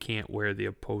way you can't wear the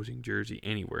opposing jersey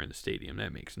anywhere in the stadium.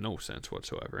 That makes no sense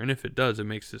whatsoever. And if it does, it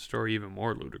makes the story even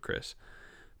more ludicrous.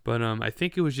 But I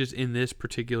think it was just in this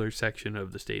particular section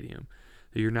of the stadium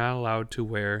that you're not allowed to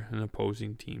wear an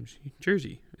opposing team's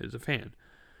jersey as a fan.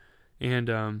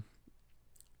 And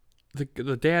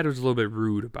the dad was a little bit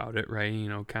rude about it, right?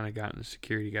 Kind of got in the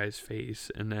security guy's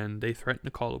face, and then they threatened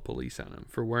to call the police on him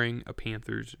for wearing a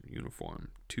Panthers uniform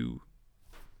to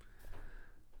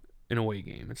an away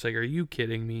game. It's like, are you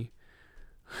kidding me?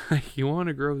 You want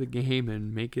to grow the game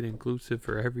and make it inclusive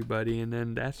for everybody, and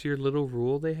then that's your little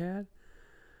rule they had?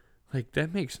 Like,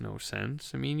 that makes no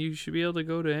sense. I mean, you should be able to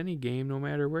go to any game no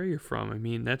matter where you're from. I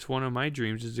mean, that's one of my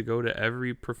dreams, is to go to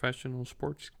every professional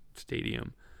sports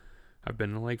stadium. I've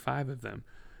been to like 5 of them.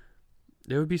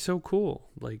 It would be so cool.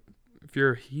 Like, if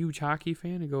you're a huge hockey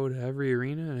fan, to go to every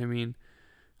arena. I mean,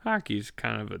 hockey's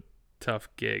kind of a tough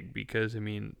gig because,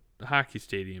 the hockey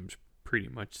stadium's pretty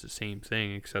much the same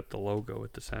thing except the logo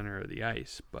at the center of the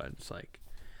ice. But it's like,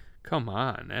 come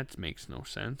on, that makes no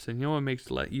sense. And you know what makes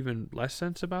even less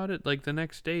sense about it? Like, the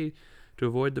next day, to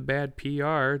avoid the bad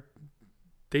PR,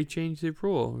 they changed the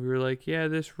rule. We were like, yeah,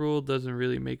 this rule doesn't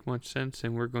really make much sense,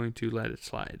 and we're going to let it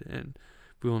slide, and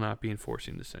we will not be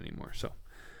enforcing this anymore. So,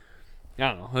 I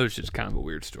don't know. It was just kind of a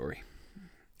weird story.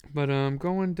 But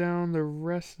going down the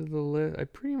rest of the list, I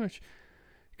pretty much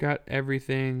got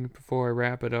everything before I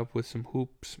wrap it up with some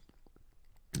hoops.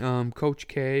 Coach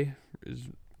K is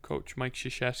Coach Mike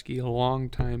Krzyzewski, a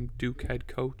longtime Duke head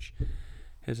coach,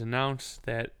 has announced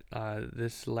that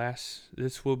this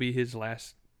will be his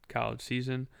last college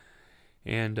season,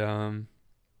 and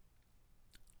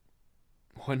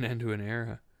what an end to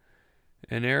an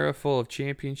era full of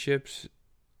championships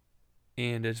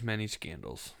and as many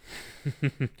scandals.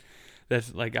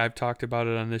 That's like, I've talked about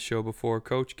it on this show before.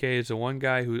 Coach K is the one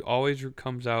guy who always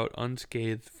comes out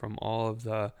unscathed from all of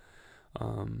the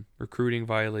recruiting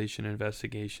violation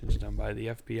investigations done by the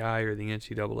FBI or the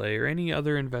NCAA or any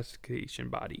other investigation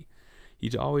body.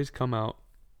 He's always come out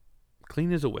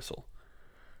clean as a whistle.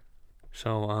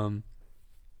 So,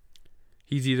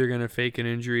 he's either going to fake an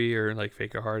injury or like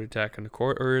fake a heart attack in the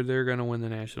court, or they're going to win the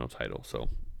national title. So,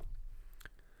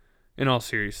 in all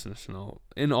seriousness, though,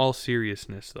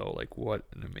 like, what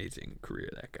an amazing career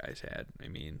that guy's had. I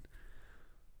mean,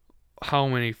 how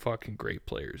many fucking great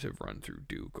players have run through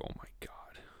Duke? Oh my God.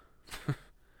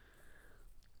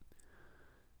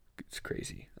 It's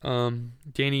crazy.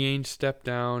 Danny Ainge stepped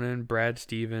down, and Brad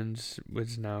Stevens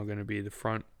was now going to be the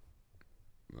front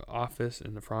office. He's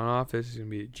going to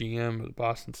be the GM of the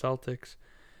Boston Celtics.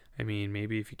 I mean,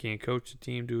 maybe if you can't coach a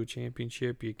team to a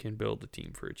championship, you can build a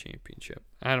team for a championship.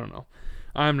 I don't know.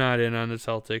 I'm not in on the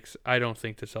Celtics. I don't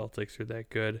think the Celtics are that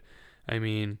good. I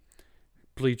mean,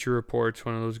 Bleacher Report's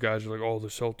one of those guys who are like, oh, the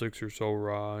Celtics are so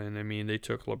raw. And, I mean, they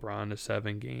took LeBron to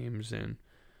 7 games, and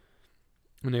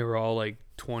they were all like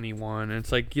 21. And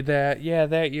it's like, that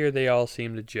year they all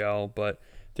seemed to gel, but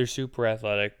they're super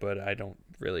athletic, but I don't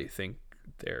really think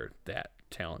they're that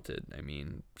talented. I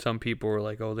mean, some people were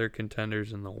like, oh, they're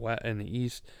contenders in the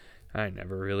East. I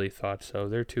never really thought so.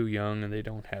 They're too young, and they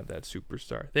don't have that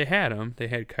superstar. They had him. They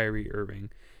had Kyrie Irving.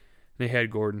 They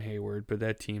had Gordon Hayward, but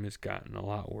that team has gotten a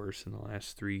lot worse in the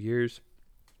last 3 years.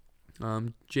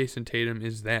 Jason Tatum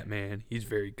is that man. He's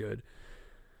very good.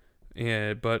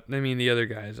 Yeah, but, I mean, the other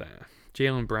guys,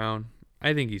 Jaylen Brown,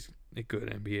 I think he's a good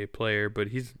NBA player, but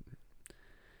he's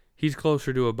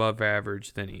closer to above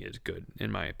average than he is good,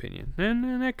 in my opinion.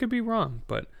 And that could be wrong,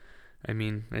 but I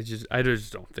mean, I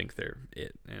just don't think they're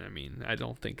it. And I mean, I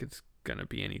don't think it's gonna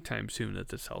be anytime soon that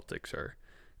the Celtics are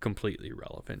completely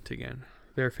relevant again.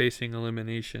 They're facing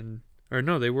elimination, or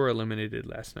no, they were eliminated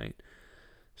last night.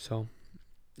 So,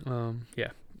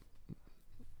 yeah,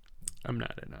 I'm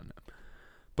not in on that.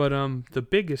 But the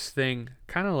biggest thing,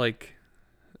 kind of like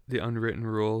the unwritten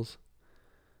rules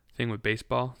thing with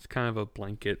baseball, it's kind of a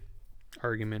blanket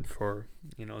argument for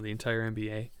the entire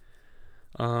NBA.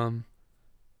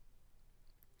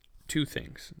 Two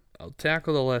things. I'll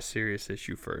tackle the less serious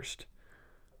issue first.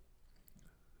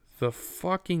 The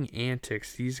fucking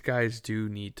antics these guys do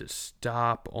need to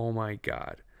stop. Oh my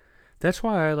God. That's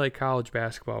why I like college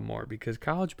basketball more, because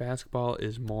college basketball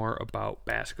is more about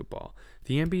basketball.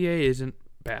 The NBA isn't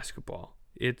basketball.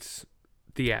 It's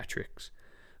theatrics.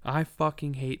 I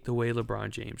fucking hate the way LeBron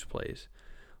James plays.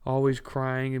 Always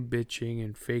crying and bitching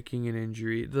and faking an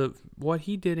injury. What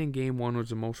he did in game 1 was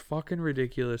the most fucking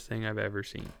ridiculous thing I've ever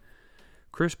seen.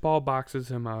 Chris Paul boxes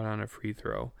him out on a free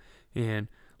throw, and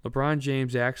LeBron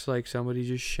James acts like somebody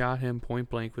just shot him point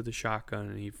blank with a shotgun,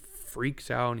 and he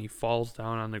freaks out and he falls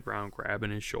down on the ground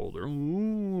grabbing his shoulder.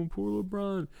 Ooh, poor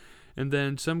LeBron. And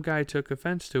then some guy took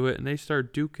offense to it, and they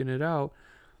start duking it out,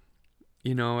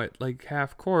 at like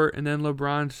half court, and then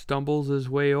LeBron stumbles his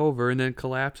way over and then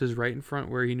collapses right in front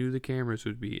where he knew the cameras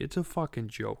would be. It's a fucking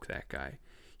joke, that guy.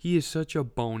 He is such a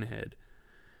bonehead.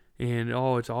 And,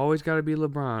 it's always got to be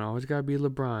LeBron. Always got to be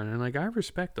LeBron. And, I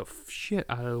respect the shit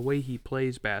out of the way he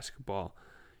plays basketball.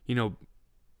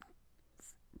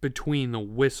 Between the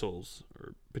whistles,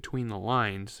 or between the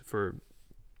lines for,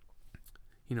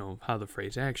 how the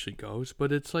phrase actually goes.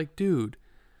 But it's like, dude,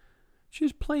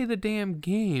 just play the damn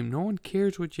game. No one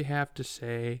cares what you have to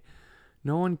say.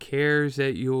 No one cares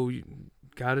that you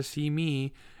got to see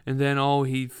me. And then,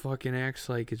 he fucking acts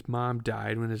like his mom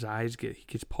died when he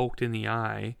gets poked in the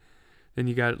eye. Then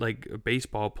you got like a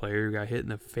baseball player who got hit in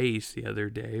the face the other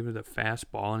day with a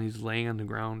fastball, and he's laying on the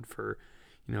ground for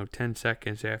 10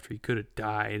 seconds after he could have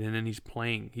died, and then he's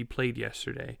playing. He played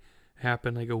yesterday. It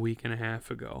happened like a week and a half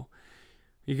ago.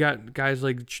 You got guys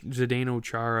like Zdeno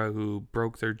Chara who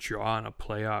broke their jaw in a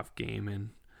playoff game,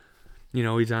 and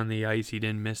he's on the ice. He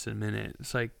didn't miss a minute.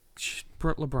 It's like,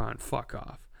 LeBron, fuck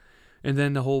off. And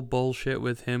then the whole bullshit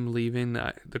with him leaving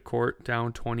the court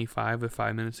down 25 with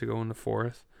 5 minutes to go in the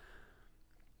fourth.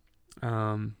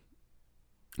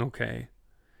 Okay.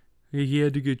 He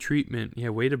had to get treatment. Yeah,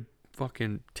 way to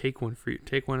fucking take one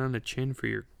on the chin for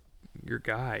your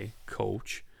guy,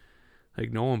 coach.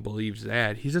 Like, no one believes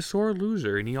that. He's a sore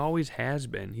loser, and he always has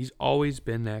been. He's always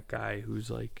been that guy who's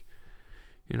like,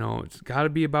 it's got to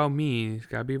be about me. It's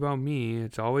got to be about me.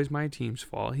 It's always my team's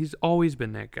fault. He's always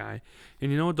been that guy. And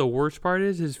you know what the worst part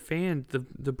is? His fans,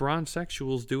 the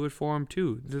bronzexuals, do it for him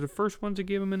too. They're the first ones to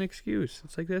give him an excuse.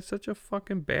 It's like, that's such a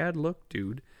fucking bad look,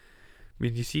 dude. I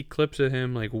mean, you see clips of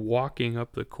him like walking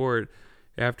up the court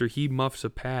after he muffs a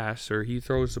pass or he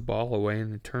throws the ball away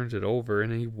and then turns it over,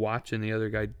 and then he's watching the other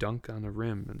guy dunk on the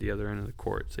rim at the other end of the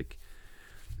court. It's like,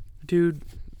 dude,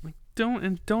 don't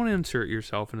insert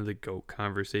yourself into the GOAT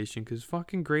conversation, because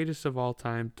fucking greatest of all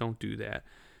time, don't do that.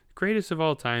 Greatest of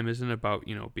all time isn't about,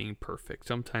 being perfect.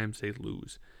 Sometimes they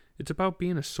lose. It's about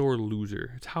being a sore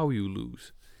loser. It's how you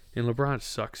lose. And LeBron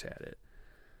sucks at it.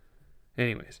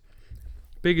 Anyways,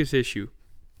 biggest issue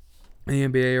in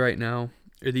the NBA right now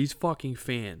are these fucking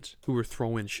fans who are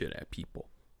throwing shit at people.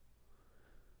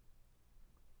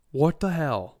 What the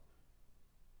hell?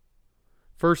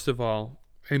 First of all,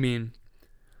 I mean,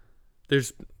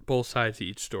 there's both sides to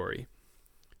each story.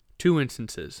 2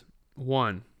 instances.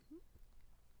 1,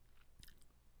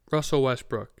 Russell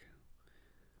Westbrook.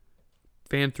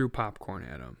 Fan threw popcorn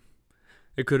at him.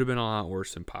 It could have been a lot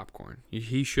worse than popcorn.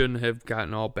 He shouldn't have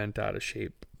gotten all bent out of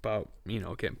shape about,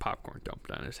 getting popcorn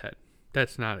dumped on his head.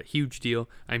 That's not a huge deal.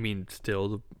 I mean, still,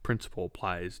 the principle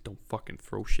applies. Don't fucking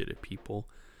throw shit at people,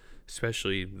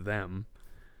 especially them.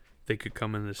 They could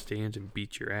come in the stands and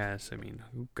beat your ass. I mean,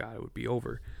 God, it would be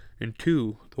over. And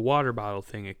 2, the water bottle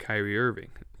thing at Kyrie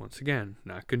Irving. Once again,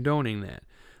 not condoning that.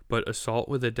 But assault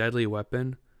with a deadly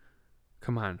weapon?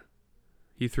 Come on.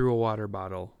 He threw a water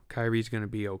bottle. Kyrie's going to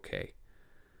be okay.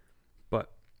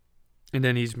 And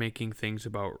then he's making things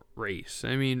about race.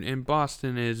 I mean, and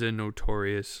Boston is a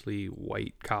notoriously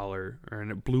white-collar or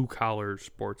a blue-collar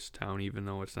sports town, even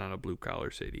though it's not a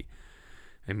blue-collar city.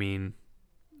 I mean,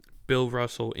 Bill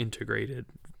Russell integrated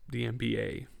the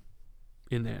NBA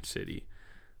in that city.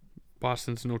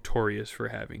 Boston's notorious for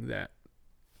having that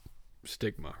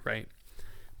stigma, right?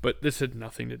 But this had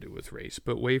nothing to do with race.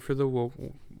 But wait for the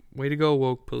way to go,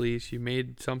 woke police. You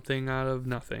made something out of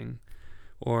nothing.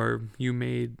 Or you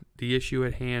made the issue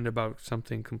at hand about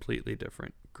something completely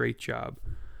different. Great job.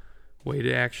 Way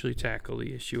to actually tackle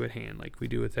the issue at hand like we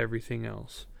do with everything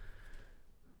else.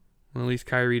 Well, at least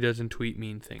Kyrie doesn't tweet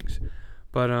mean things.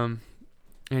 But,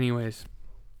 anyways,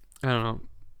 I don't know.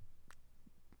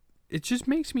 It just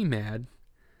makes me mad.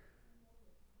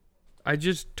 I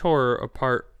just tore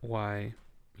apart why,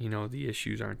 the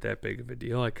issues aren't that big of a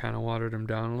deal. I kind of watered them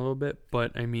down a little bit.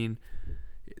 But, I mean,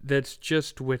 that's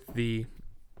just with the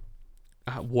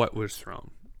what was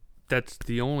thrown. That's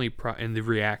the only and the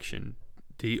reaction,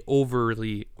 the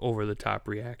overly over-the-top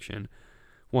reaction.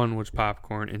 One was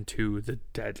popcorn, and two, the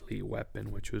deadly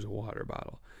weapon, which was a water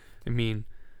bottle. I mean,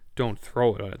 don't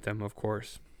throw it at them, of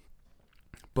course.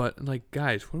 But,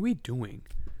 guys, what are we doing?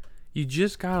 You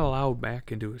just got allowed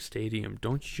back into a stadium.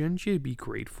 Shouldn't you be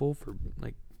grateful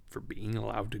for being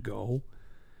allowed to go?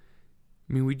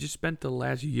 I mean, we just spent the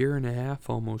last year and a half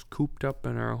almost cooped up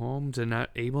in our homes and not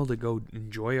able to go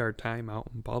enjoy our time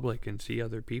out in public and see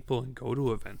other people and go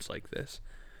to events like this.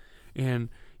 And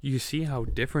you see how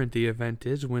different the event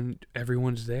is when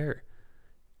everyone's there.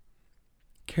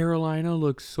 Carolina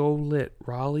looks so lit.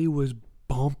 Raleigh was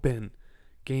bumping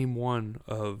game 1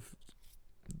 of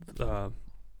the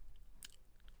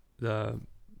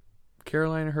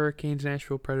Carolina Hurricanes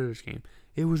Nashville Predators game.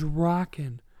 It was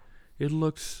rocking. It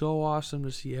looked so awesome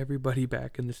to see everybody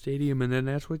back in the stadium, and then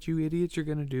that's what you idiots are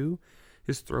going to do,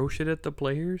 is throw shit at the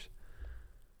players?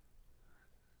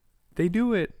 They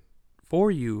do it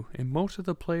for you, and most of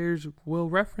the players will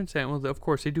reference that. Well, of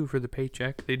course, they do it for the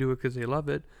paycheck. They do it because they love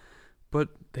it, but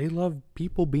they love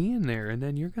people being there, and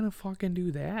then you're going to fucking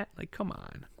do that? Come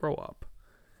on, grow up.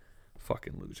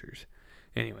 Fucking losers.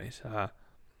 Anyways, I've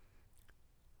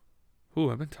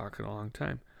been talking a long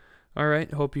time. All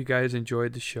right, hope you guys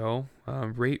enjoyed the show.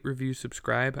 Rate, review,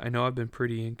 subscribe. I know I've been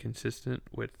pretty inconsistent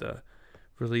with the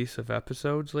release of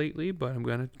episodes lately, but I'm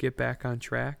going to get back on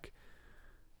track.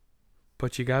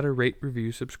 But you got to rate,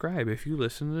 review, subscribe. If you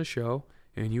listen to the show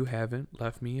and you haven't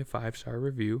left me a 5-star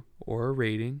review or a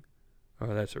rating,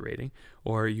 that's a rating,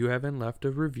 or you haven't left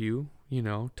a review,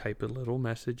 type a little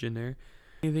message in there.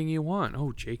 Anything you want.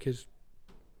 Oh, Jake has,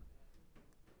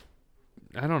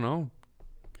 I don't know.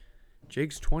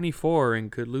 Jake's 24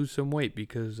 and could lose some weight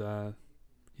because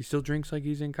he still drinks like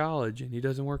he's in college and he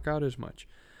doesn't work out as much.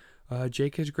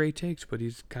 Jake has great takes, but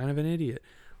he's kind of an idiot.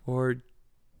 Or,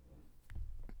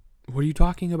 what are you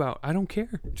talking about? I don't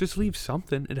care. Just leave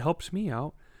something. It helps me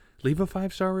out. Leave a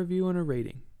 5-star review and a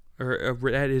rating. Or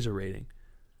that is a rating.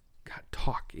 God,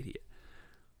 talk, idiot.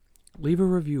 Leave a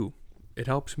review. It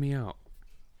helps me out.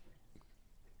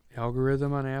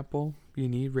 Algorithm on Apple, you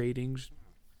need ratings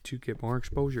to get more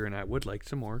exposure, and I would like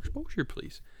some more exposure,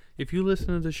 please. If you listen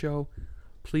to the show,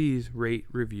 please rate,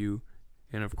 review,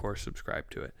 and of course subscribe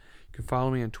to it. You can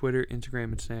follow me on Twitter, Instagram,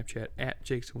 and Snapchat at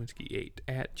JakeSawinski8,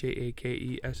 at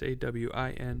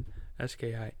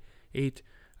JakeSawinski8.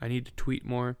 I need to tweet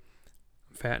more.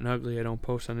 I'm fat and ugly. I don't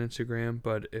post on Instagram,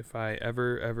 but if I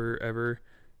ever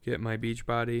get my beach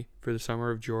body for the summer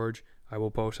of George, I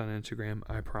will post on Instagram,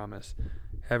 I promise.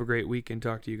 Have a great week and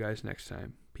talk to you guys next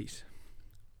time. Peace.